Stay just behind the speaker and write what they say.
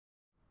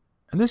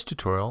In this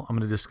tutorial, I'm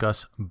going to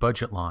discuss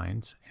budget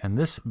lines, and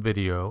this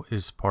video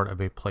is part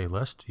of a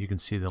playlist. You can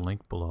see the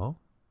link below.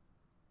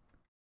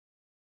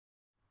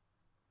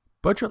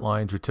 Budget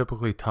lines are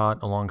typically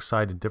taught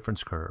alongside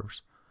difference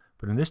curves,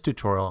 but in this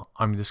tutorial,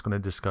 I'm just going to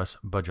discuss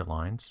budget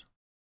lines.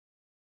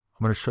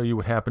 I'm going to show you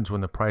what happens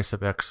when the price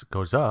of X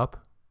goes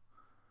up,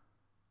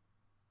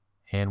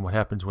 and what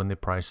happens when the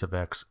price of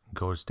X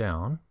goes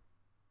down.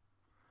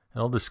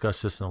 And I'll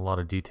discuss this in a lot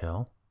of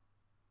detail.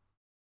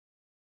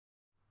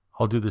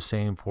 I'll do the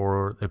same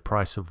for the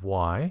price of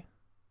Y.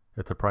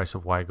 If the price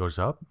of Y goes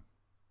up,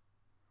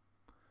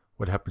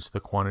 what happens to the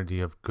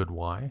quantity of good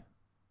Y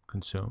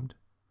consumed?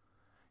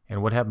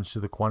 And what happens to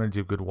the quantity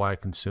of good Y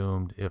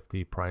consumed if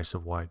the price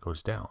of Y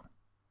goes down?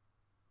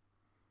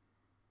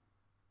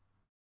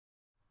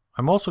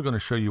 I'm also going to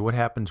show you what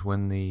happens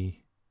when the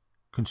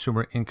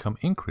consumer income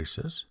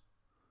increases.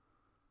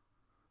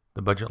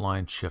 The budget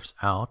line shifts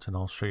out, and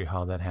I'll show you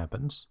how that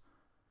happens.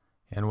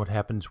 And what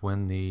happens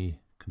when the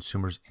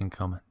consumer's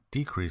income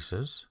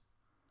decreases,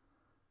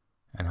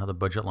 and how the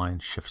budget line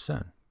shifts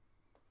in.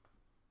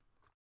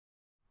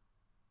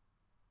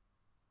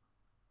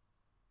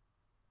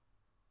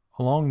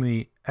 Along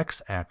the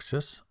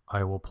x-axis,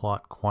 I will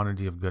plot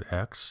quantity of good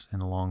X,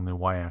 and along the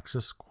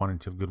y-axis,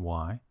 quantity of good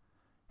Y.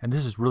 And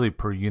this is really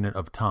per unit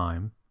of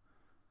time,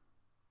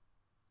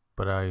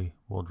 but I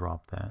will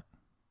drop that.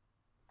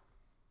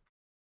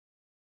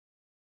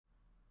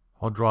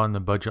 I'll draw in the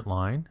budget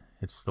line.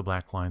 It's the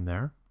black line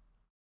there.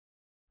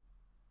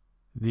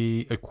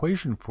 The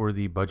equation for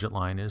the budget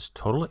line is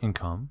total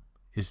income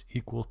is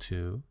equal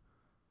to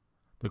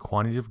the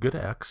quantity of good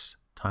X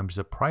times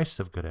the price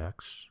of good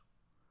X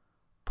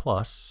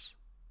plus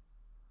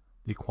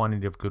the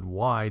quantity of good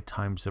Y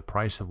times the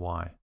price of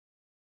Y.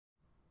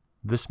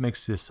 This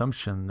makes the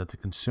assumption that the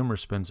consumer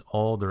spends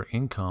all their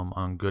income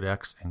on good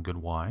X and good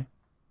Y.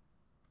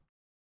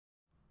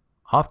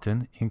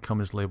 Often, income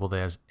is labeled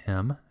as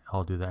M.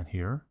 I'll do that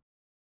here.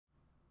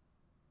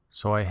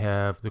 So I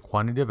have the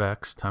quantity of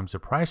X times the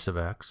price of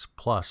X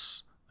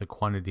plus the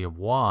quantity of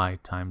Y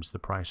times the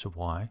price of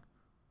Y.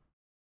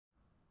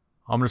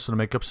 I'm just going to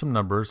make up some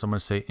numbers. I'm going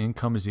to say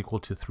income is equal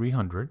to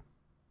 300.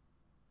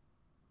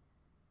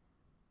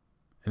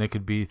 And it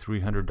could be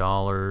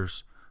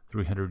 $300,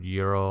 300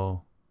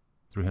 euro,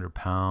 300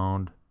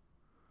 pound,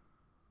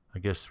 I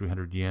guess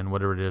 300 yen,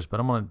 whatever it is. But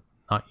I'm going to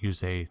not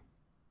use a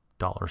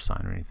dollar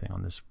sign or anything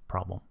on this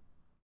problem.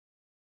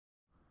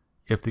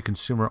 If the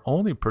consumer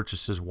only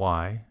purchases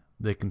Y,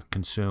 they can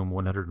consume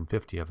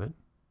 150 of it,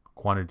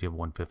 quantity of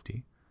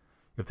 150.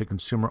 If the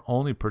consumer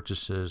only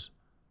purchases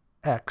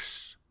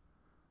X,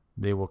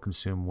 they will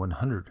consume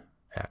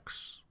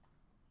 100X.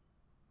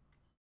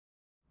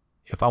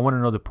 If I want to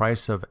know the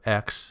price of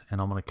X, and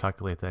I'm going to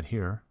calculate that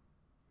here,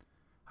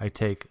 I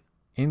take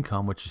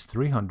income, which is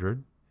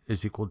 300,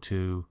 is equal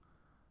to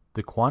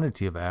the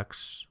quantity of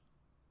X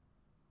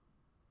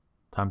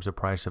times the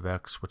price of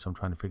X, which I'm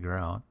trying to figure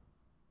out,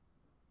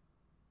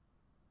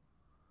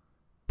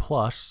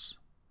 plus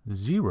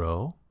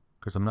 0,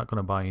 because I'm not going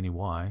to buy any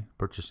Y,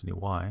 purchase any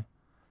Y.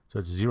 So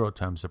it's 0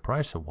 times the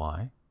price of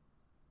Y.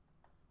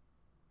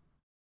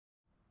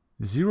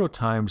 0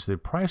 times the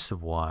price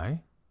of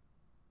Y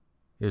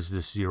is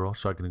this 0,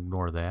 so I can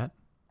ignore that.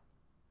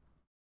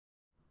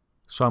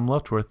 So I'm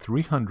left with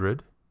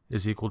 300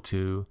 is equal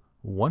to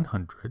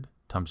 100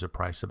 times the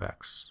price of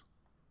X.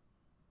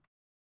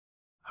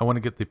 I want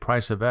to get the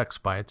price of X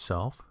by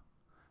itself.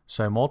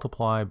 So I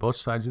multiply both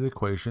sides of the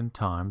equation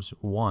times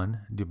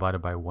 1 divided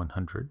by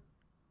 100,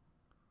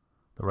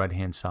 the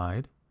right-hand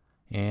side,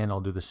 and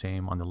I'll do the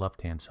same on the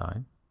left-hand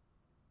side.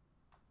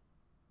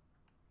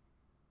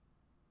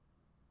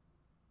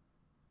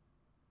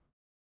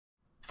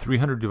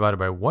 $300 divided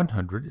by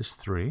 100 is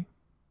 3,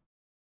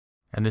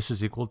 and this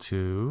is equal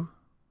to,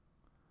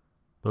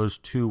 those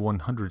two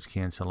 100s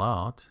cancel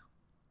out,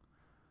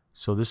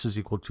 so this is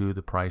equal to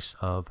the price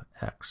of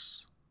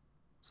X.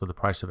 So the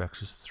price of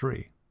X is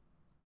 3.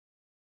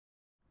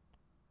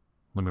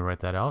 Let me write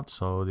that out.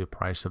 So the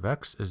price of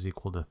X is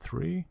equal to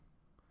 3.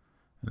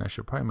 And I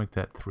should probably make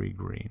that 3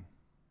 green.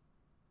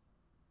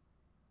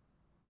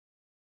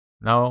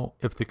 Now,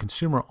 if the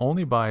consumer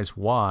only buys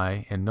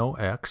Y and no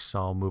X,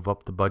 I'll move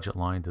up the budget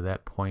line to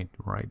that point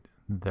right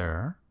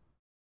there.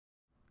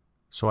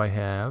 So I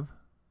have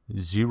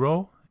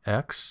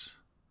 0x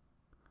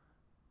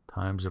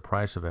times the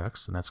price of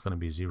X, and that's going to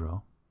be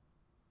 0,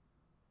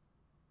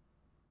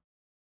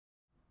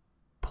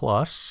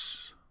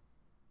 plus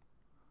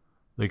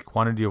the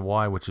quantity of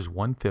Y, which is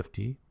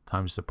 150,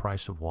 times the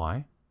price of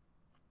Y.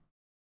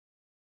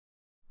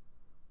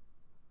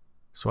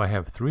 So I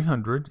have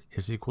 300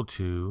 is equal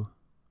to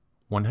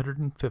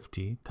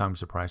 150 times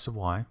the price of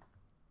Y. I'm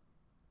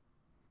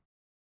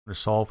going to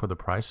solve for the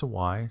price of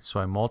Y, so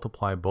I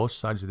multiply both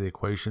sides of the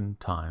equation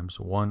times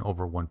 1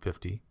 over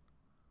 150,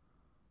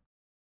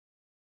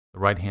 the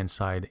right-hand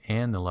side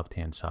and the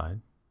left-hand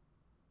side.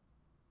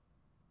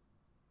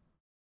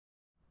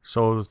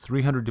 So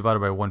 300 divided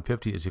by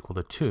 150 is equal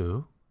to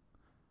 2.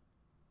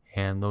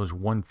 And those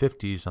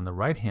 150s on the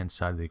right-hand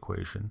side of the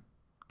equation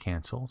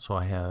cancel. So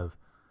I have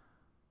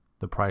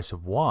the price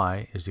of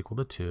y is equal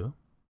to 2.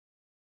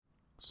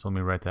 So let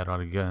me write that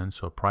out again.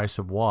 So price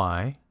of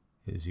y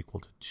is equal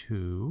to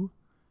 2.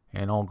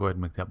 And I'll go ahead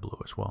and make that blue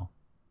as well.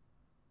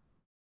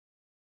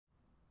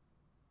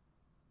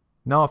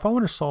 Now, if I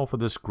want to solve for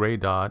this gray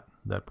dot,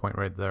 that point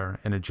right there,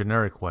 in a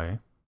generic way,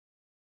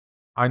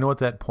 I know at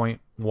that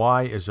point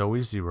y is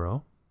always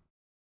 0.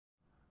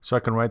 So I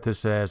can write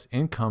this as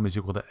income is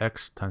equal to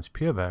x times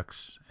p of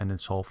x, and then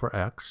solve for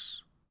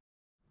x.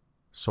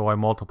 So I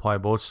multiply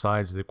both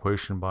sides of the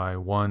equation by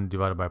 1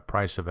 divided by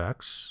price of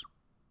x.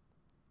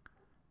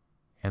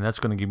 And that's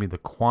going to give me the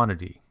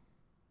quantity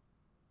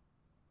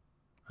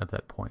at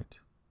that point,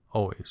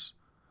 always.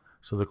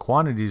 So the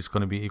quantity is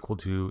going to be equal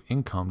to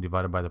income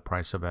divided by the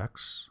price of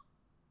x.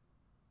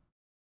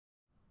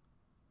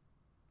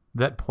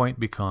 That point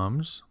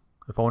becomes,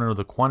 if I want to know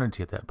the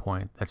quantity at that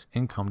point, that's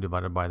income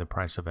divided by the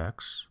price of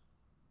x.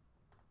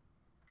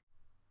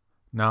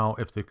 Now,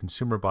 if the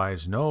consumer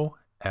buys no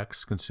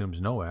x,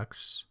 consumes no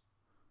x,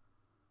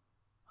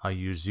 I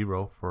use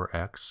 0 for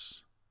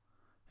x.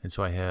 And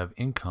so I have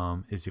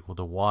income is equal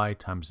to y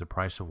times the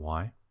price of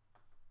y.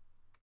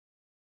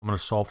 I'm going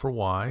to solve for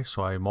y,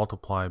 so I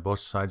multiply both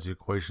sides of the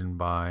equation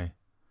by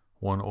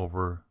 1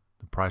 over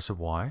the price of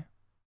y.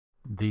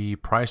 The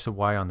price of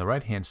y on the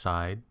right-hand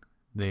side,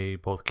 they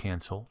both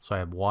cancel. So I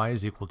have y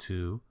is equal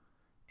to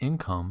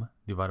income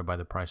divided by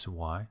the price of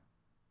y.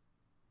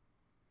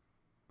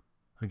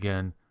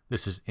 Again,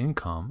 this is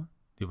income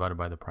divided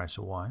by the price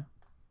of y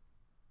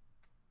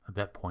at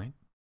that point.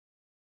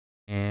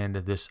 And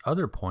this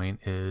other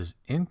point is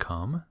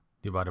income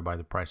divided by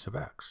the price of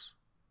x.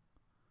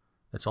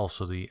 That's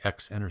also the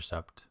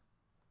x-intercept.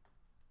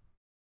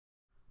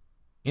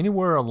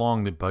 Anywhere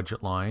along the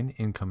budget line,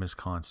 income is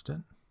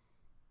constant.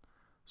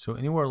 So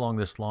anywhere along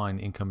this line,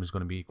 income is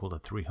going to be equal to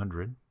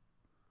 300.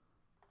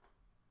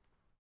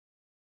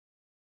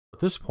 At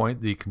this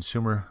point, the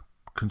consumer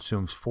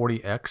consumes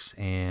 40x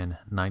and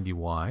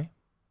 90y.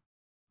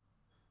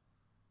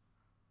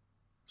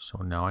 So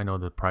now I know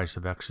the price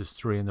of x is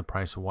 3 and the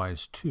price of y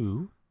is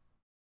 2.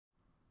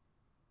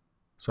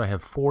 So I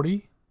have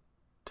 40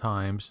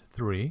 times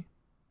 3,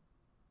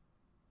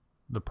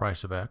 the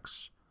price of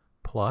x,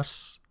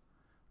 plus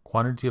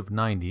quantity of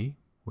 90,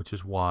 which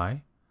is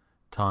y,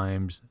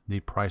 times the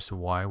price of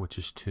y, which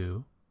is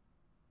 2.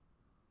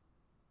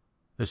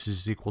 This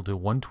is equal to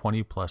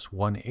 120 plus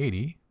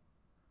 180.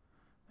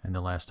 And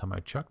the last time I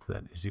checked,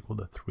 that is equal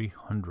to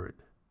 300.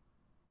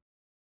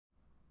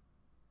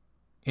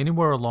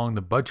 Anywhere along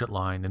the budget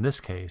line, in this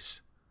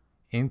case,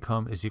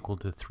 income is equal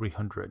to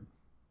 300.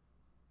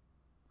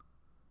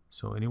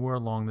 So anywhere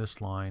along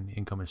this line,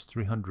 income is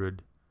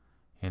 300,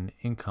 and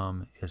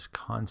income is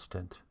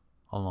constant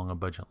along a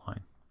budget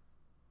line.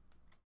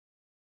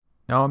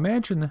 Now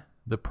imagine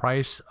the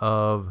price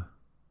of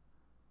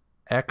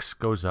x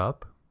goes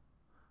up.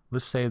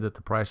 Let's say that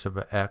the price of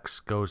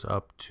x goes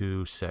up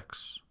to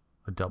 6.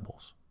 It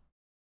doubles.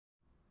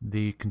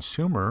 The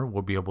consumer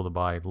will be able to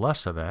buy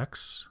less of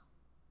x,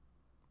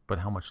 but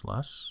how much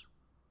less?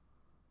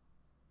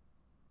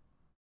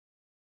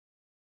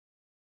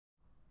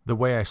 The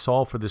way I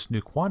solve for this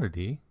new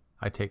quantity,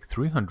 I take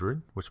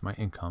 300, which my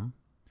income,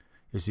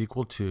 is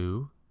equal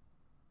to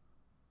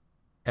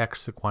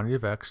x, the quantity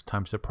of x,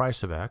 times the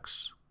price of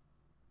x,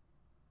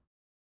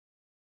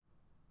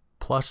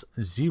 plus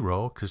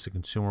 0, because the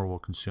consumer will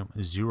consume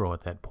 0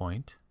 at that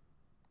point,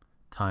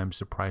 times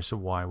the price of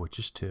y, which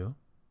is 2.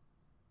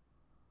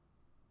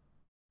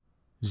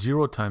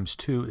 0 times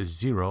 2 is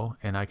 0,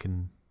 and I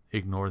can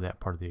ignore that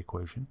part of the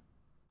equation.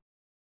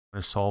 I'm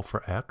going to solve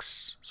for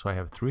x. So I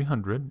have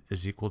 300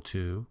 is equal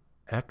to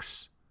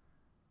x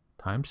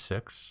times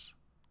 6.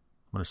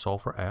 I'm going to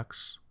solve for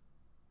x.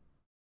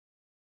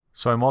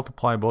 So I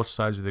multiply both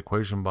sides of the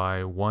equation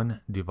by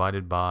 1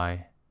 divided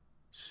by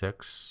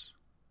 6,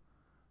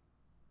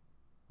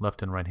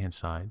 left and right hand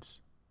sides.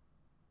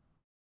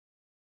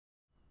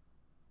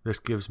 This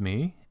gives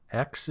me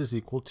x is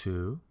equal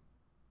to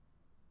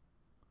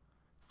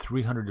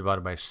 300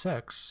 divided by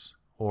 6,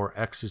 or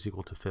x is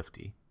equal to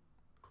 50.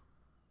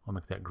 I'll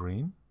make that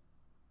green.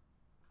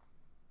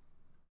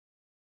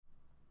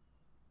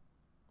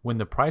 When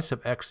the price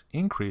of x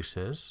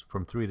increases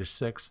from 3 to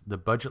 6, the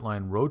budget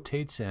line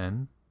rotates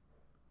in,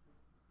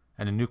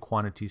 and a new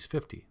quantity is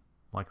 50,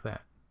 like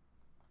that.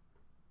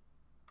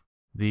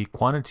 The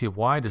quantity of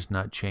y does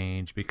not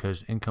change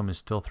because income is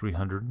still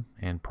 300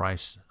 and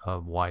price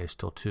of y is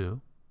still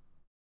 2.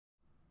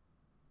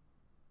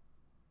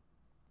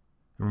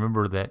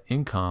 Remember that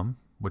income,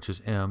 which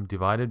is m,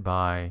 divided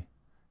by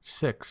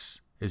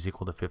 6 is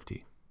equal to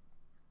 50.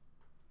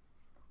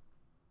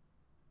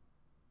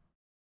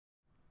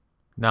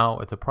 Now,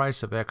 if the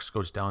price of x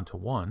goes down to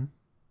 1,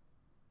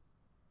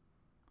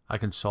 I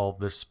can solve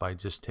this by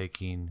just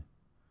taking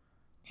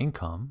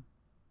income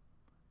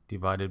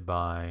divided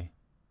by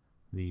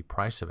the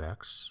price of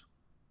x.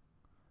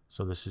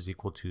 So this is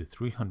equal to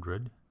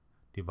 300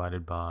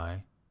 divided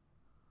by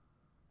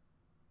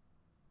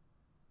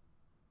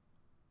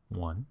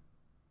 1.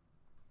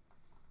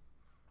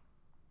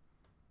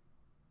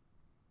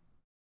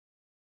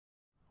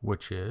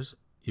 Which is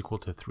equal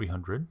to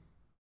 300.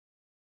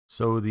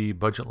 So the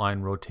budget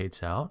line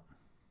rotates out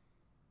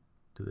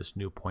to this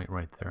new point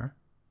right there.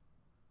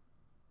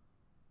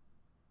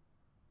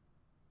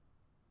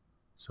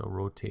 So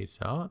rotates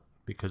out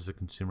because the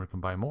consumer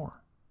can buy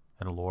more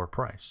at a lower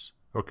price,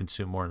 or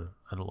consume more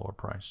at a lower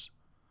price.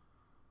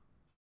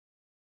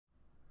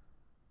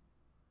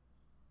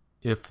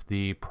 If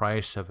the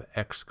price of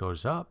X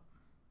goes up,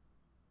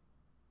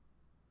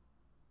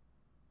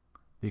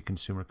 the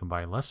consumer can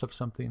buy less of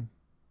something,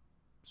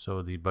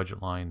 so the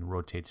budget line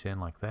rotates in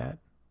like that.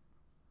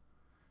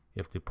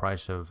 If the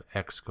price of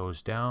X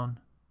goes down,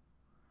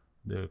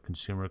 the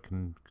consumer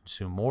can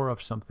consume more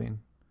of something,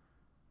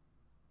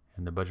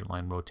 and the budget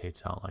line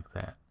rotates out like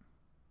that.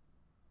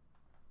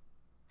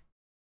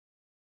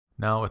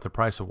 Now, if the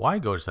price of Y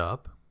goes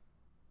up,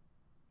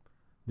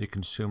 the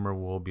consumer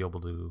will be able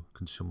to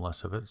consume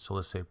less of it. So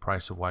let's say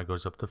price of Y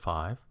goes up to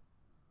 5.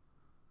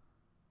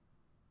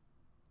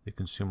 The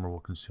consumer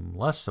will consume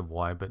less of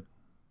Y, but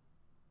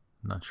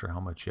I'm not sure how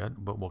much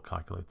yet, but we'll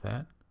calculate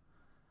that.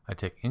 I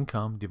take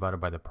income divided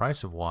by the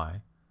price of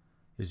Y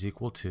is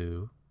equal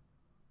to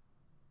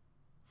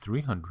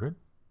 300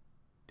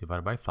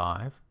 divided by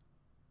 5.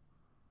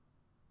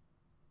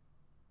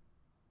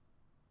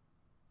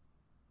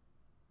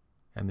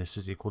 And this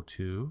is equal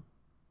to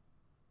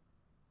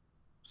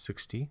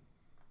 60.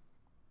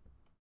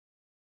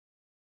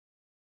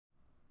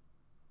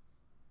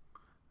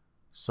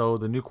 So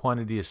the new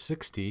quantity is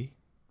 60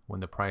 when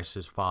the price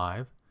is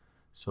 5.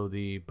 So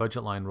the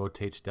budget line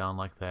rotates down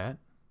like that.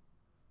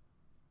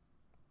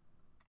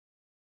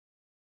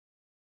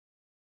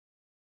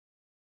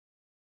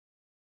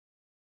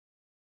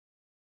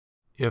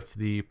 If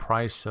the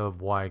price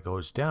of Y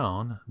goes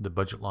down, the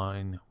budget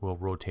line will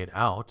rotate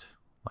out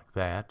like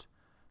that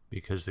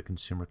because the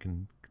consumer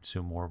can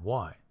consume more of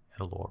Y at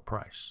a lower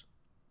price.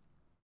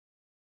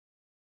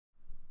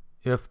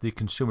 If the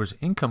consumer's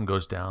income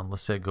goes down,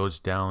 let's say it goes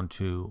down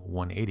to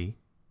 180,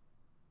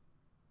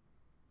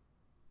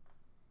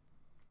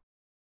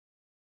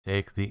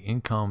 take the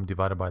income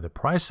divided by the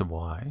price of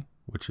Y,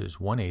 which is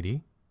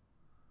 180,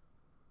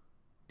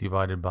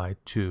 divided by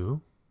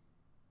 2.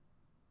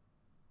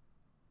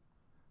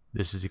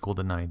 This is equal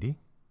to 90.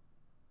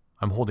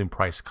 I'm holding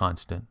price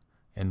constant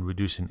and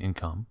reducing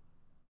income.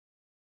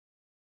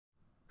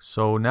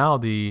 So now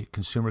the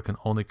consumer can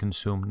only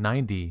consume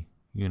 90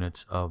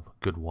 units of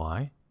good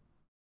Y.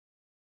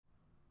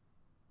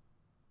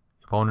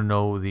 If I want to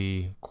know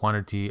the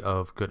quantity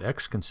of good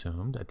X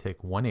consumed, I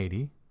take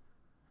 180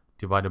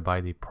 divided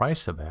by the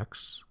price of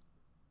X,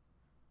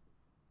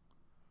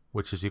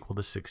 which is equal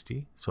to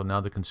 60. So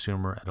now the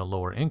consumer at a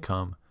lower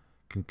income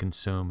can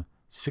consume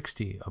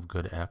 60 of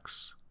good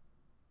X,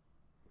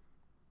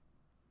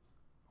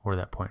 or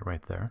that point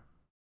right there.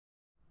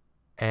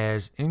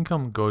 As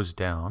income goes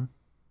down,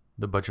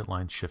 the budget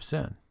line shifts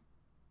in,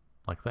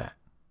 like that.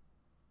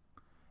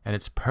 And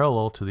it's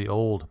parallel to the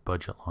old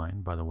budget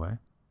line, by the way.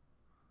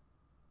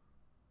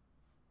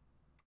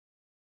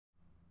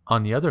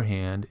 On the other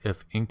hand,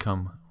 if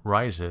income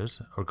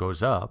rises or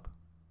goes up,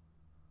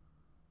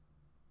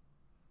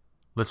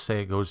 let's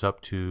say it goes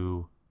up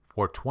to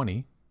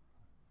 420.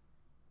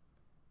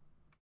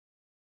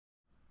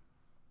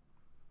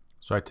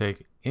 So I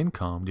take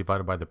income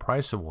divided by the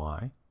price of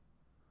Y.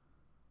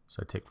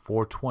 So I take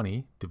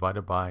 420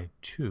 divided by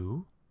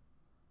 2.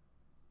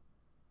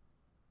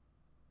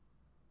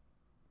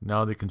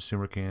 Now the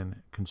consumer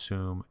can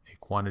consume a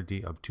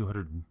quantity of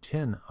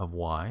 210 of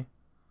Y.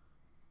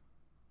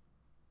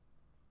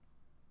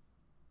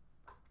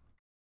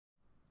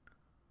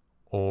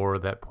 Or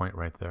that point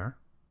right there.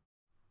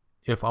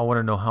 If I want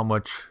to know how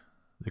much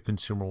the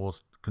consumer will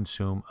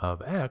consume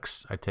of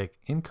X, I take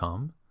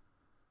income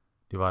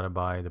divided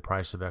by the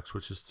price of X,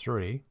 which is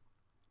 3.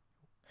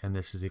 And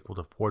this is equal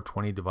to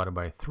 420 divided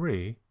by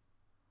 3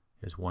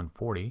 is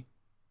 140.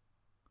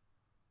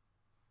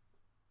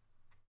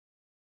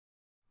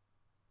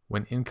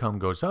 When income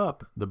goes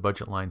up, the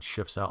budget line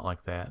shifts out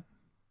like that.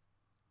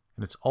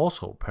 And it's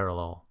also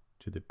parallel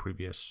to the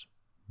previous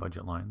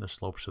budget line. The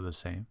slopes are the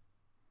same.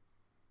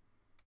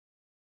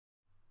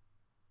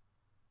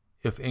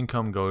 If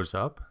income goes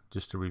up,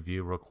 just to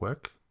review real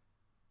quick,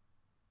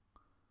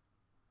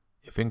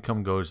 if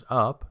income goes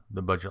up,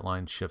 the budget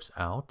line shifts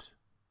out.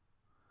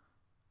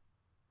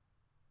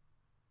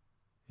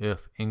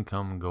 If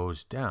income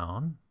goes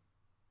down,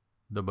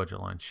 the budget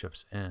line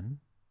shifts in.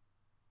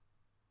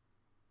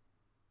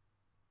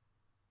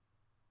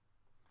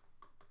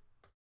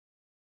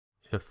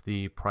 If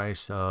the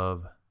price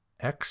of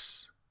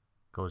X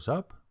goes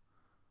up,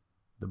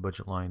 the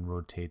budget line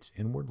rotates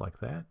inward like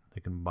that.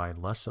 They can buy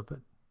less of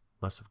it,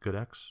 less of good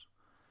X.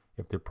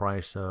 If the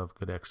price of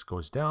good X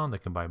goes down, they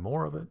can buy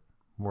more of it,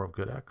 more of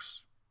good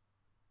X.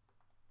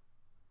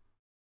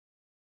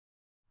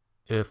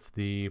 If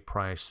the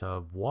price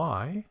of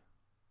Y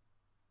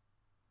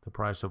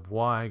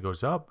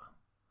goes up,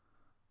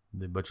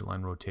 the budget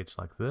line rotates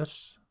like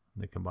this.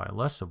 They can buy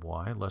less of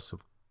Y, less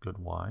of good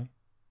Y.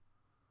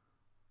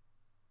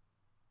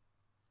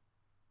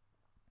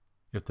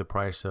 If the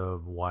price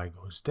of Y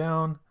goes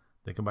down,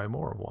 they can buy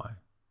more of Y,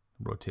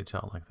 rotates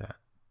out like that.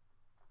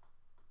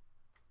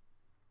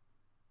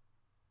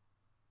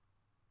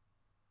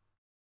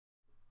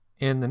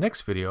 In the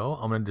next video,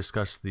 I'm going to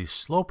discuss the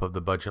slope of the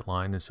budget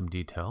line in some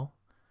detail,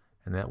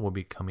 and that will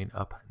be coming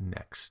up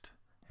next.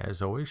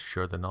 As always,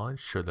 share the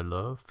knowledge, share the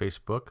love,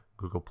 Facebook,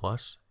 Google+, and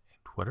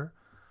Twitter.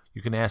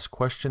 You can ask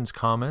questions,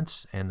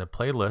 comments, and the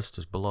playlist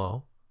is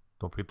below.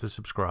 Don't forget to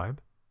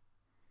subscribe.